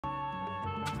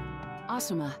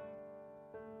Asuma.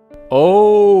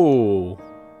 Oh.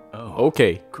 Oh.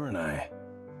 Okay. Kurenai.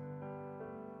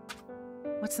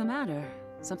 What's the matter?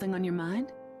 Something on your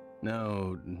mind?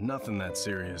 No, nothing that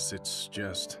serious. It's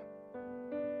just...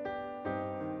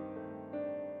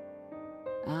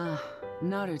 Ah,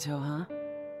 Naruto, huh?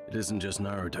 It isn't just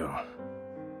Naruto.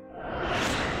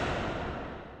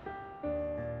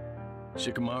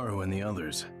 Shikamaru and the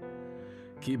others.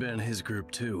 Kiba and his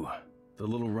group too. The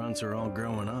little runts are all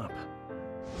growing up.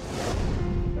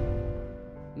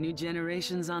 New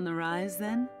generations on the rise,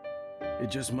 then?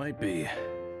 It just might be.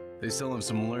 They still have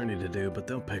some learning to do, but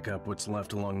they'll pick up what's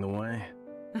left along the way.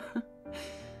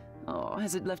 Oh,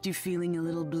 has it left you feeling a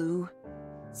little blue?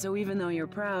 So even though you're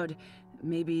proud,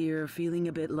 maybe you're feeling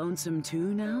a bit lonesome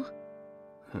too now?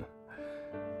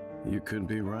 You could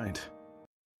be right.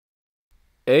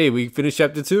 Hey, we finished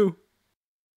chapter 2.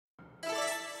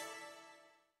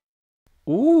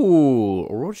 Ooh,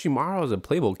 Orochimaru is a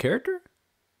playable character?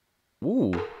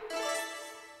 Ooh.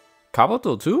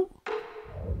 Kabuto too?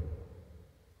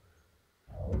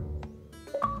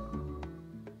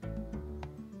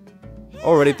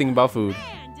 Already thinking about food.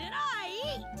 Man, did I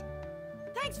eat!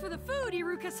 Thanks for the food,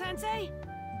 Iruka-sensei!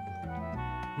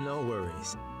 No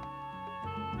worries.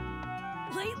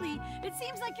 Lately, it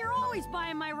seems like you're always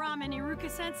buying my ramen,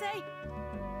 Iruka-sensei.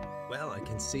 Well, I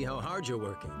can see how hard you're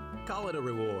working. Call it a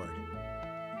reward.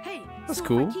 Hey, That's so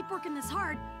cool. if I keep working this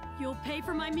hard, you'll pay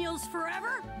for my meals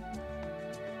forever?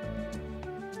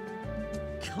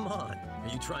 Come on, are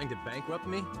you trying to bankrupt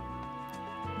me?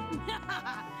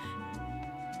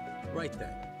 Right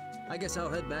then. I guess I'll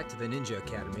head back to the Ninja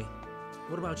Academy.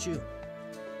 What about you?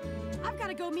 I've got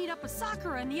to go meet up with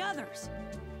Sakura and the others.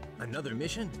 Another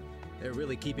mission? They're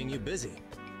really keeping you busy.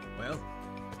 Well,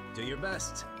 do your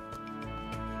best.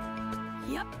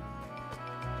 Yep.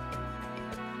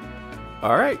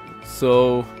 Alright,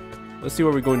 so let's see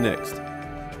where we're going next.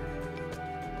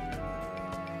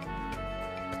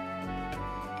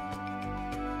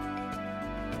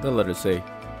 The letter say.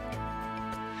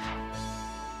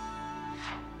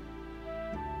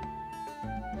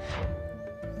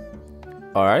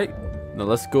 Alright, now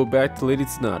let's go back to Lady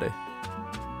Tsunade.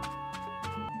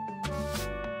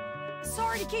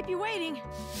 Sorry to keep you waiting.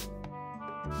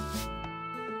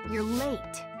 You're late.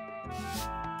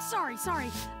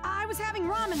 Sorry. I was having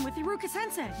ramen with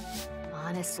Iruka-sensei.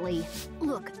 Honestly.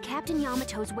 Look, Captain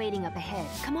Yamato's waiting up ahead.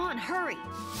 Come on, hurry.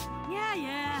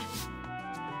 Yeah.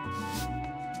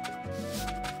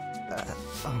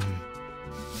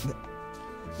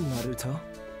 Naruto?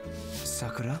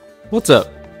 Sakura? What's up?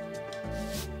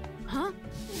 Huh?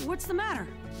 What's the matter?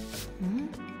 Hmm?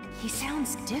 He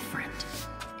sounds different.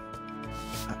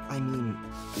 I mean,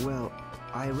 well,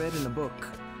 I read in a book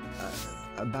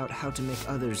about how to make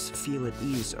others feel at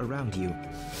ease around you.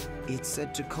 It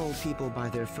said to call people by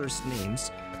their first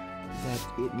names, that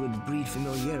it would breed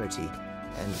familiarity,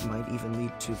 and might even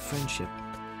lead to friendship.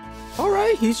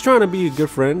 Alright, he's trying to be a good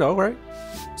friend, alright.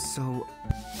 So,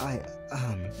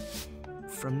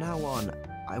 from now on,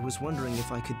 I was wondering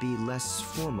if I could be less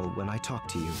formal when I talk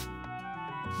to you.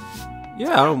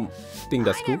 Yeah, I don't think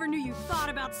that's I cool. never knew you thought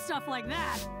about stuff like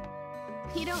that.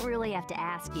 You don't really have to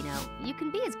ask, you know. You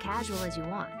can be as casual as you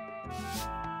want.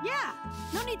 Yeah,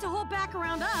 no need to hold back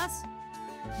around us.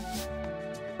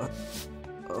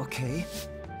 Okay.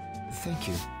 Thank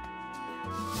you.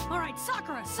 All right,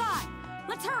 Sakura, Sai,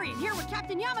 let's hurry and hear what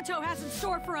Captain Yamato has in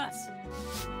store for us.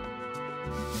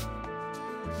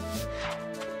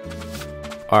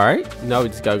 Alright, now we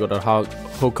just gotta go to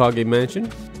Hokage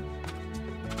Mansion.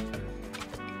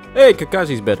 Hey,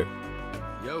 Kakashi's better.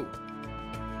 Yo.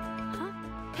 Huh?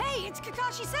 Hey, it's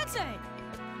Kakashi-sensei.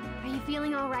 Are you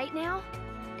feeling all right now?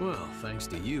 Well, thanks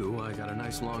to you, I got a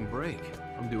nice long break.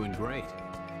 I'm doing great.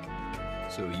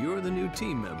 So you're the new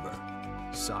team member.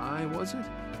 Sai, was it?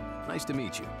 Nice to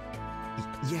meet you.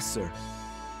 Yes, sir.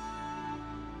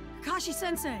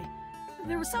 Kakashi-sensei,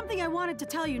 there was something I wanted to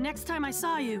tell you next time I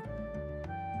saw you.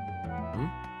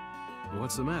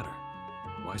 What's the matter?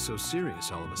 Why so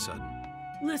serious all of a sudden?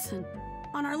 Listen,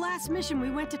 on our last mission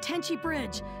we went to Tenchi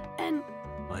Bridge, and...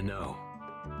 I know.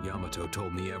 Yamato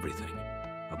told me everything.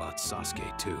 About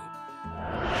Sasuke, too.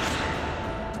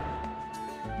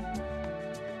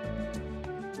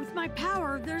 With my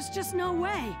power, there's just no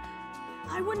way.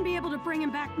 I wouldn't be able to bring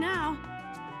him back now.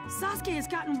 Sasuke has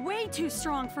gotten way too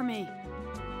strong for me.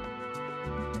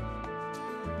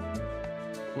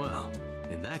 Well,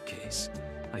 in that case,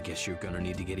 I guess you're gonna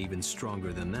need to get even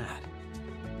stronger than that.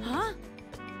 Huh?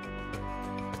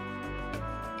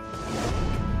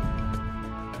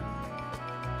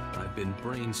 I've been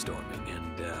brainstorming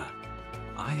and,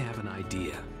 I have an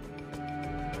idea.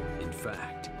 In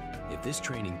fact, If this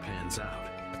training pans out,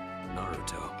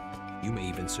 Naruto, you may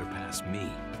even surpass me.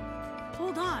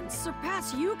 Hold on,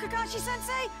 surpass you,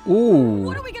 Kakashi-sensei? Ooh.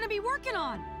 What are we gonna be working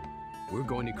on? We're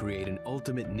going to create an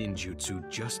ultimate ninjutsu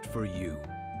just for you.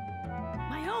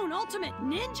 My own ultimate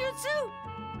ninjutsu?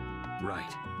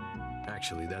 Right.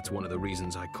 Actually, that's one of the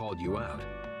reasons I called you out.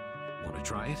 Want to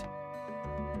try it?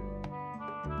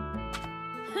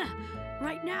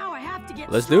 Right now, I have to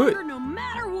get Let's do it. stronger no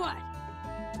matter what.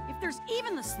 If there's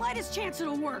even the slightest chance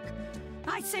it'll work,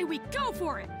 I say we go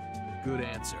for it. Good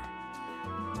answer.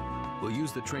 We'll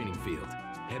use the training field.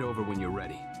 Head over when you're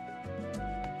ready.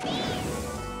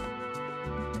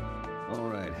 All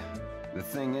right. The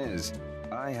thing is,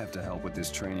 I have to help with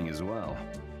this training as well.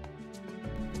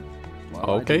 While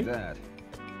Okay. I do that,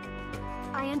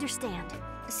 I understand.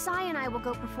 Sai and I will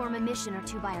go perform a mission or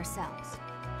two by ourselves.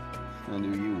 I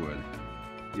knew you would.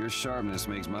 Your sharpness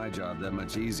makes my job that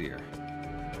much easier.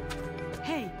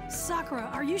 Hey, Sakura,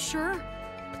 are you sure?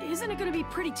 Isn't it gonna be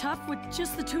pretty tough with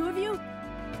just the two of you?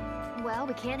 Well,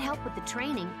 we can't help with the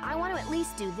training. I want to at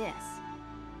least do this.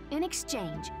 In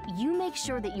exchange, you make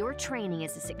sure that your training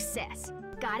is a success.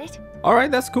 Got it? All right,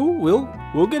 that's cool.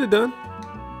 We'll get it done.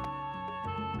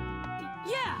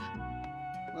 Yeah!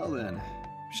 Well then,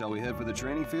 shall we head for the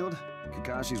training field?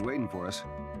 Kakashi's waiting for us.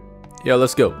 Yeah,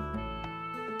 let's go.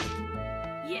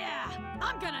 Yeah!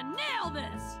 I'm gonna nail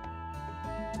this!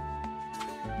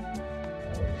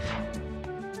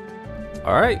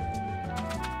 All right.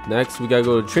 Next, we gotta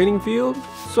go to the training field.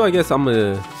 So I guess I'm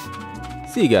gonna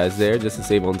see you guys there just to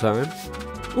save on time.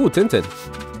 Ooh, Tintin.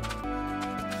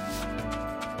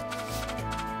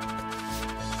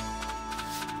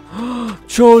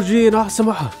 Choji and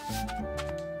Asuma.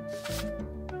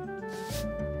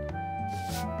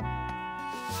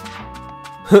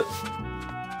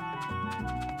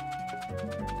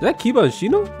 Is that Kiba and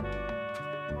Shino?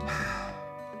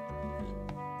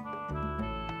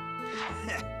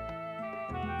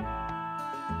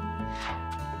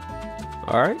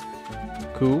 Alright.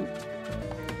 Cool.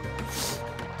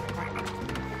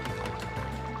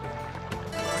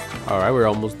 Alright, we're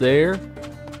almost there.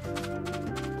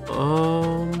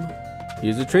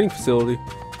 Here's the training facility.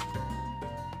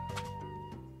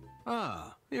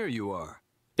 Ah, here you are.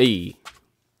 Hey.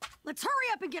 Let's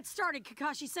hurry up and get started,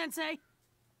 Kakashi-sensei.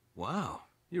 Wow,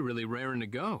 you're really raring to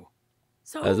go.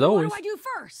 So, As what always. do I do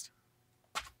first?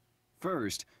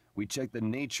 First, we check the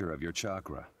nature of your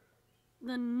chakra.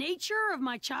 The nature of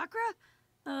my chakra?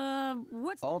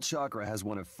 What's... All chakra has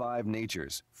one of 5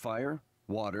 natures: fire,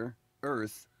 water,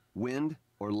 earth, wind,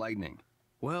 or lightning.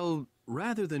 Well,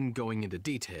 rather than going into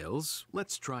details,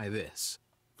 let's try this.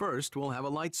 First, we'll have a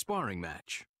light sparring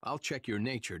match. I'll check your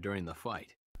nature during the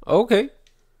fight. Okay.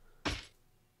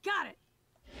 Got it.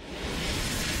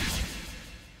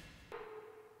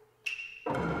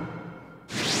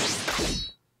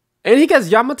 And he gets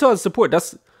Yamato as support.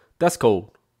 That's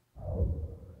cold.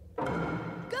 Go!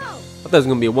 I thought it was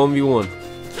gonna be a 1v1.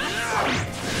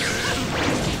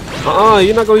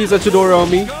 You're not gonna use that Chidori on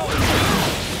me.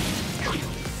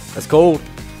 That's cold.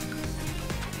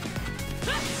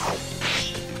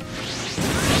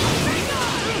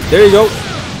 There you go.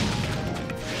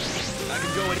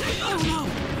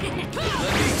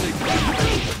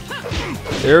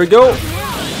 There we go.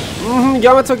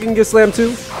 Yamato can get slammed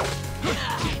too.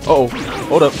 Uh-oh.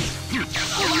 Hold up.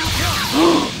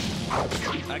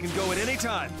 I can go at any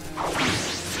time.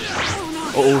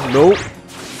 Uh-oh. Nope.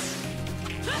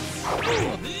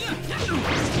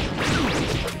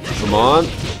 Come on.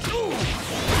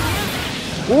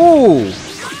 Ooh.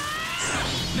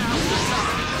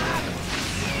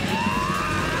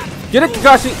 Get it,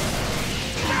 Kakashi.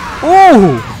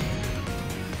 Ooh.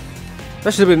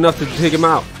 That should have been enough to take him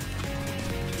out.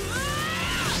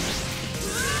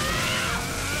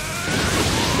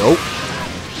 Nope.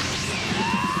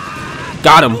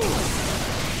 Got him.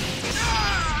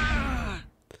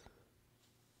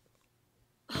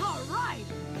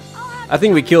 I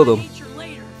think we killed him.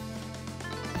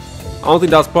 I don't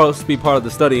think that was supposed to be part of the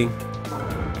studying.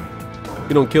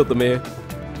 You don't kill the man.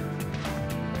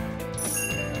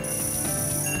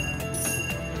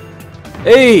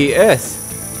 Hey, S.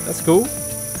 That's cool.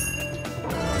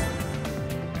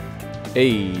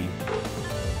 Hey.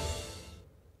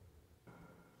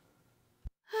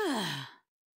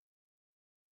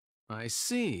 I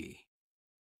see.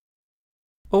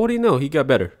 Oh, what do you know? He got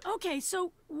better. Okay,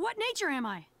 so what nature am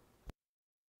I?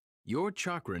 Your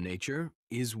chakra nature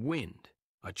is wind.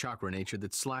 A chakra nature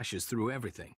that slashes through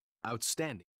everything.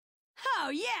 Outstanding. Oh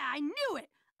yeah, I knew it!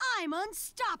 I'm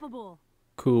unstoppable!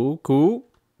 Cool, cool.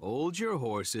 Hold your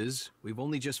horses. We've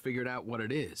only just figured out what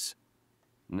it is.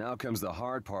 Now comes the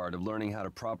hard part of learning how to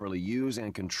properly use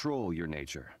and control your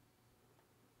nature.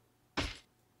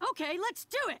 Okay, let's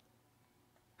do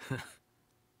it!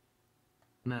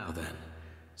 Now then,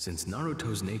 since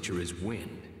Naruto's nature is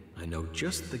wind, I know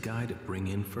just the guy to bring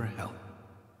in for help.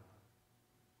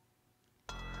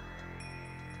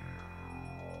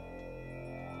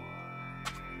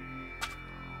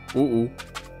 Ooh.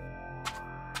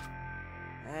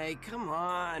 Hey, come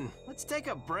on. Let's take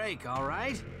a break, all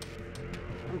right?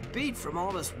 I'm beat from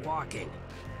all this walking.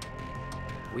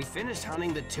 We finished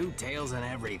hunting the two tails and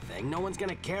everything. No one's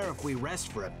gonna care if we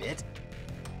rest for a bit.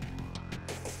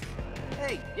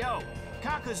 Hey, yo,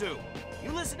 Kakuzu,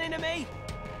 you listening to me?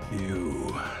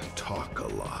 You talk a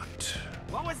lot.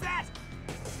 What was that?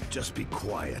 Just be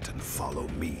quiet and follow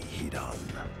me, Hidan.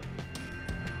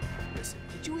 Listen,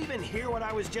 did you even hear what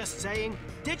I was just saying?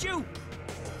 Did you?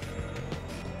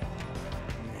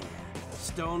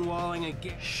 Stonewalling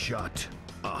again. Shut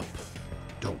up.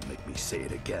 Don't make me say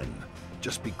it again.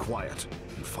 Just be quiet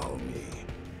and follow me.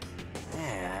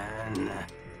 Man.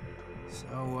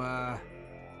 So,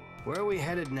 where are we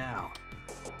headed now?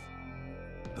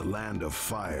 The land of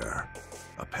fire.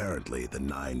 Apparently, the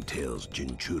Nine Tails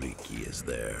Jinchuriki is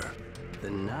there.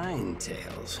 The Nine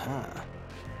Tails, huh?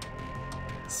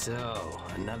 So,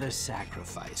 another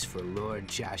sacrifice for Lord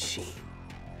Jashin.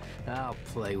 I'll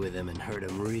play with him and hurt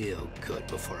him real good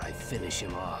before I finish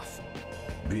him off.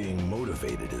 Being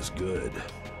motivated is good,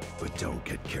 but don't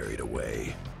get carried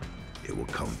away. It will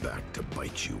come back to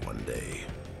bite you one day.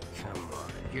 Come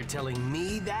on, you're telling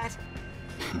me that?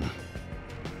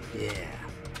 Yeah,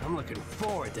 I'm looking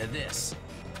forward to this.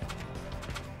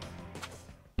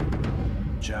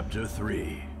 Chapter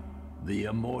 3. The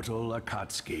Immortal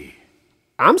Akatsuki.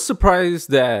 I'm surprised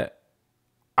that...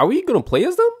 Are we gonna play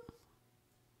as them?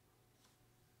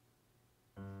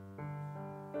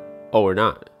 Oh, or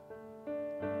not.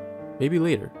 Maybe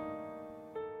later.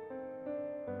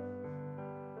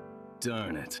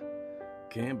 Darn it.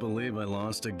 Can't believe I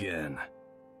lost again.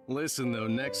 Listen though,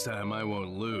 next time I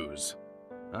won't lose.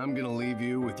 I'm gonna leave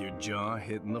you with your jaw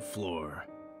hitting the floor.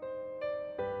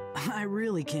 I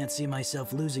really can't see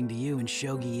myself losing to you and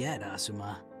Shogi yet,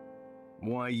 Asuma.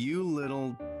 Why, you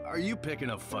little... Are you picking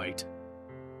a fight?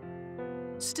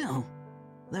 Still,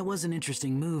 that was an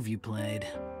interesting move you played.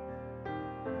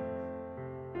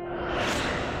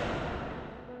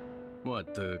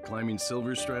 What, the climbing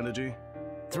silver strategy?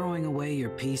 Throwing away your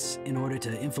piece in order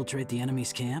to infiltrate the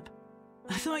enemy's camp?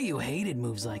 I thought you hated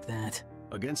moves like that.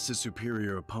 Against a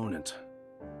superior opponent,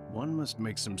 one must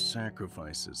make some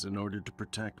sacrifices in order to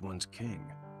protect one's king.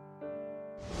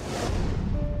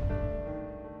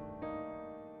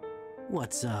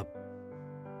 What's up?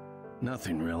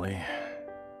 Nothing really.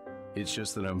 It's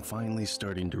just that I'm finally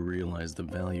starting to realize the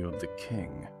value of the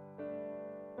king.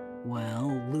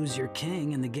 Well, lose your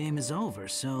king and the game is over,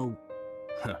 so...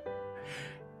 Huh.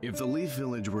 If the Leaf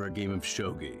Village were a game of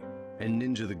shogi, and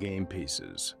Ninja the game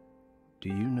pieces, do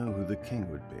you know who the king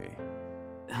would be?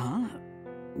 Huh?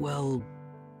 Well,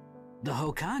 the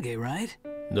Hokage, right?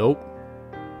 Nope.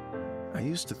 I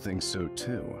used to think so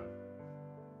too,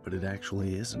 but it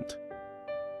actually isn't.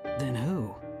 Then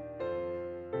who?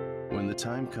 When the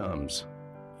time comes,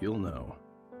 you'll know.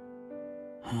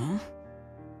 Huh?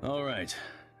 All right,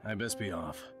 I best be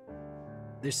off.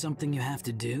 There's something you have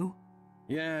to do?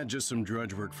 Yeah, just some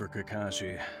drudge work for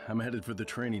Kakashi. I'm headed for the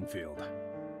training field.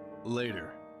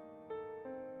 Later.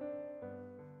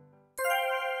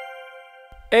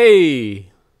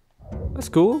 Hey! That's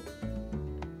cool.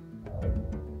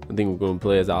 I think we're gonna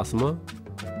play as Asuma.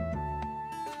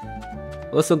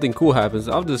 Unless something cool happens,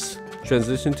 I'll just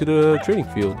transition to the training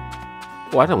field.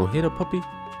 Oh, I don't hit a puppy.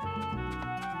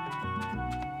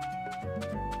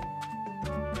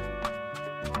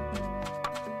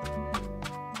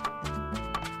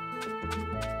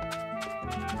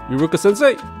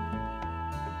 Yuruka-sensei!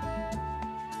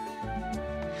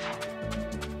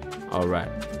 Alright.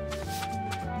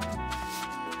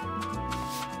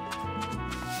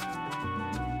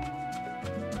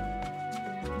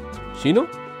 Shino?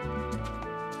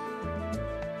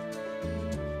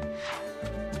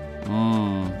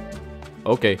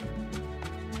 Okay.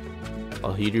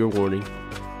 I'll heed your warning.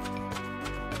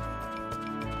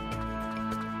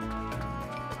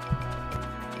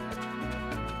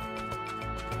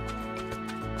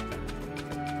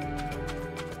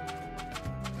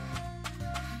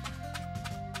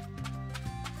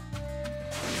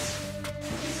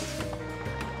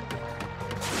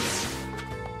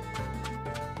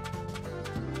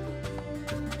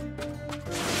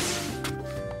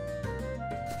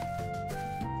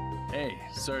 Hey,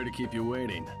 sorry to keep you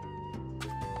waiting.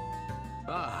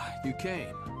 Ah, you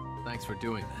came. Thanks for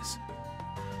doing this.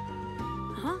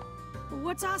 Huh?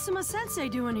 What's Asuma-sensei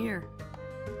doing here?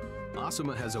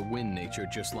 Asuma has a wind nature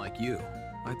just like you.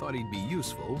 I thought he'd be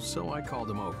useful, so I called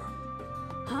him over.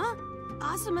 Huh?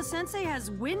 Asuma-sensei has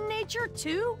wind nature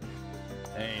too?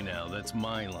 Hey now, that's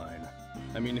my line.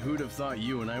 I mean, who'd have thought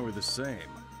you and I were the same?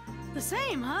 The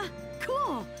same, huh?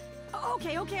 Cool.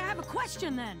 Okay, I have a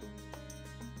question then.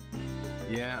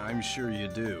 Yeah, I'm sure you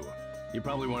do. You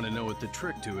probably want to know what the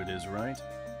trick to it is, right?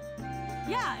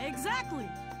 Yeah, exactly.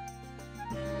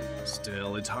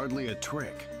 Still, it's hardly a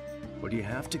trick. What you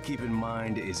have to keep in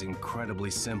mind is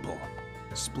incredibly simple.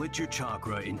 Split your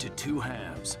chakra into 2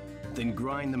 halves, then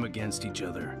grind them against each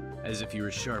other, as if you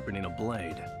were sharpening a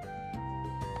blade.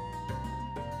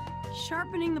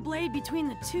 Sharpening the blade between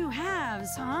the 2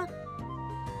 halves, huh?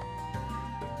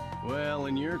 Well,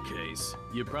 in your case,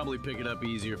 you'd probably pick it up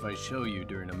easier if I show you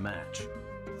during a match.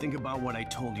 Think about what I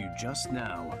told you just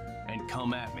now, and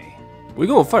come at me. We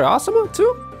gonna fight Asuma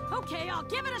too? Okay, I'll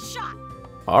give it a shot.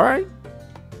 Alright.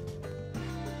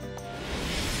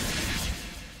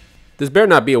 This better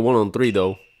not be a 1-on-3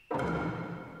 though.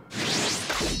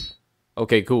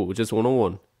 Okay, cool. Just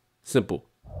 1-on-1. Simple.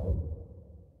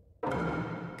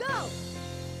 Go!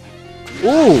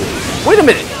 Ooh! Wait a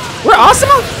minute! We're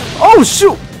Asuma? Oh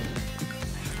shoot!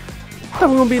 I thought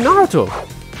we were gonna be Naruto.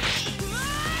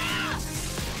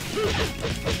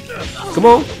 Come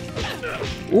on.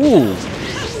 Ooh.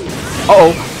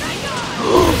 Uh-oh.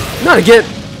 Not again.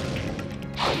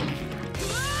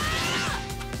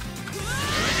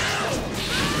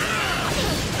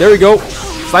 There we go.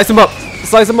 Slice him up.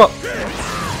 Slice him up.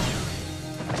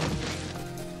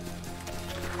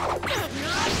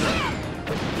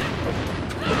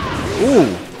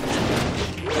 Ooh.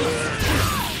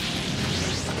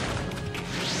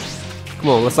 Come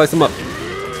on, let's slice him up.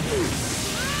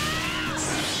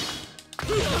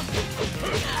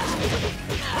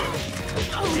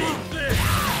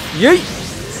 Yeet!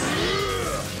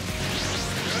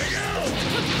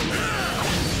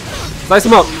 Slice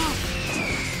him up.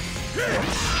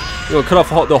 We're gonna cut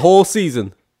off the whole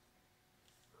season.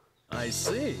 I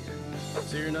see.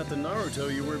 So you're not the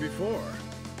Naruto you were before.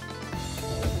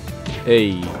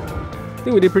 Hey, I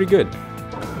think we did pretty good.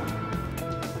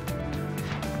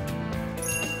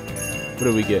 What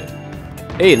do we get?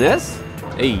 A and S?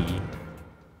 Hey.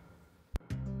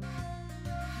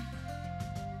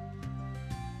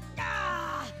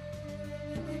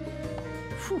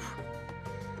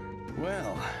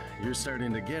 Well, you're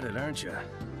starting to get it, aren't you?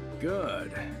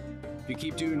 Good. If you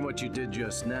keep doing what you did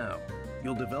just now,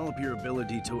 you'll develop your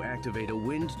ability to activate a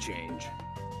wind change.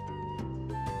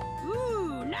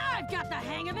 Ooh, now I've got the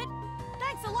hang of it.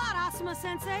 Thanks a lot,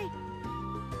 Asuma-sensei.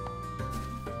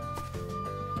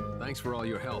 Thanks for all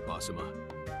your help, Asuma.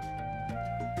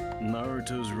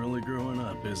 Naruto's really growing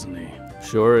up, isn't he?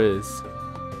 Sure is.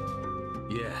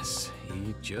 Yes,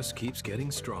 he just keeps getting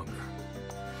stronger.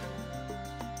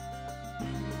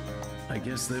 I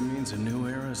guess that means a new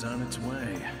era's on its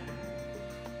way.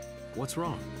 What's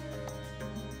wrong?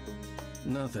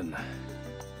 Nothing.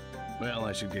 Well,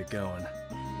 I should get going.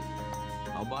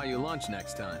 I'll buy you lunch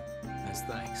next time, as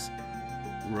thanks.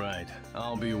 Right.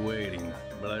 I'll be waiting,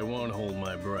 but I won't hold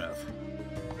my breath.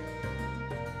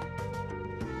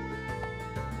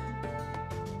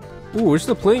 Ooh, we're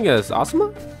still playing as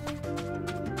Asuma?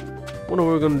 Wonder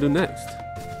what we're gonna do next.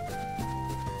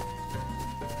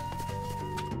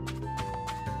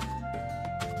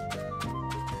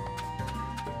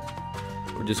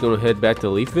 We're just gonna head back to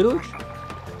Leaf Village?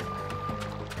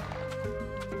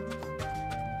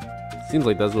 Seems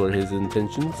like that's what his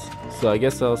intentions. So I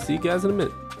guess I'll see you guys in a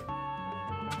minute.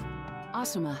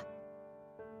 Asuma.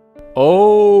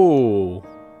 Oh.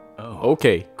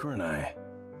 Okay. Kurenai.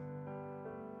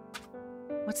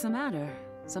 What's the matter?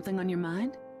 Something on your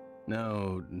mind?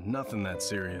 No, nothing that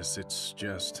serious. It's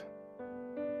just...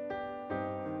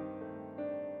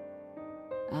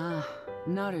 Ah,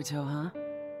 Naruto, huh?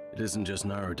 It isn't just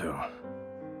Naruto.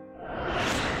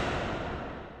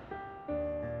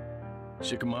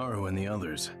 Shikamaru and the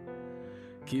others.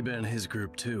 Kiba and his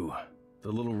group too.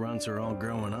 The little runts are all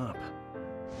growing up.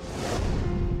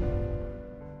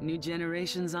 New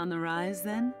generations on the rise,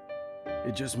 then?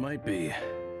 It just might be.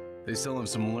 They still have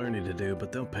some learning to do,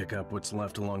 but they'll pick up what's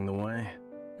left along the way.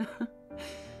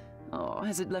 Oh,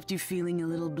 has it left you feeling a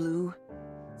little blue?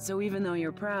 So even though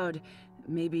you're proud,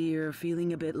 maybe you're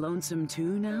feeling a bit lonesome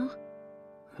too now?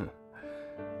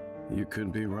 You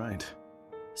could be right.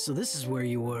 So this is where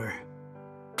you were.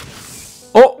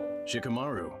 Oh!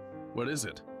 Shikamaru, what is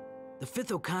it? The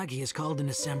 5th Hokage has called an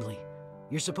assembly.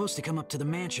 You're supposed to come up to the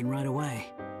mansion right away.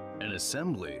 An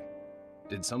assembly?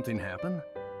 Did something happen?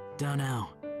 Don't know.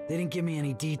 They didn't give me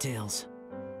any details.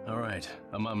 All right,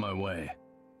 I'm on my way.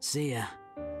 See ya.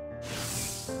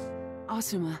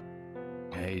 Asuma.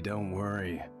 Hey, don't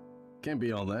worry. Can't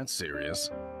be all that serious.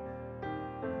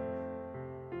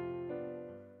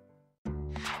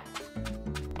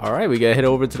 Alright, we gotta head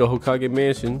over to the Hokage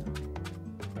Mansion.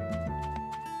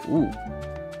 Ooh.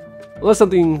 Unless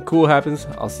something cool happens,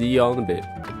 I'll see y'all in a bit.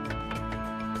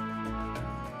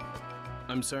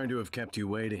 I'm sorry to have kept you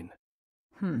waiting.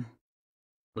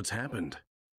 What's happened?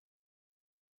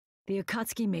 The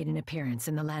Akatsuki made an appearance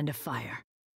in the Land of Fire.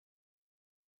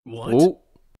 What? Ooh.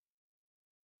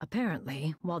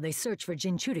 Apparently, while they search for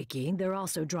Jinchuriki, they're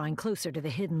also drawing closer to the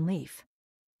Hidden Leaf.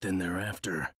 Then they're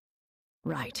after.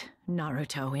 Right,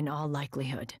 Naruto in all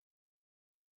likelihood.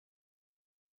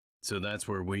 So that's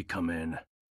where we come in.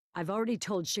 I've already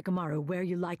told Shikamaru where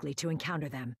you're likely to encounter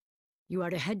them. You are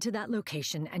to head to that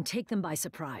location and take them by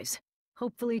surprise,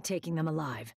 hopefully taking them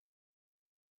alive.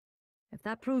 If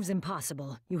that proves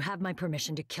impossible, you have my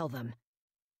permission to kill them.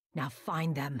 Now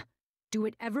find them. Do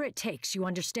whatever it takes, you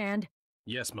understand?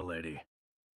 Yes, milady.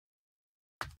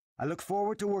 I look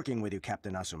forward to working with you,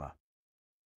 Captain Asuma.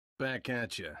 Back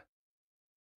at you.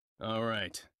 All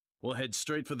right. We'll head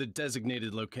straight for the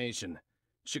designated location.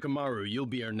 Shikamaru, you'll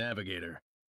be our navigator.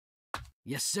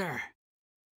 Yes, sir.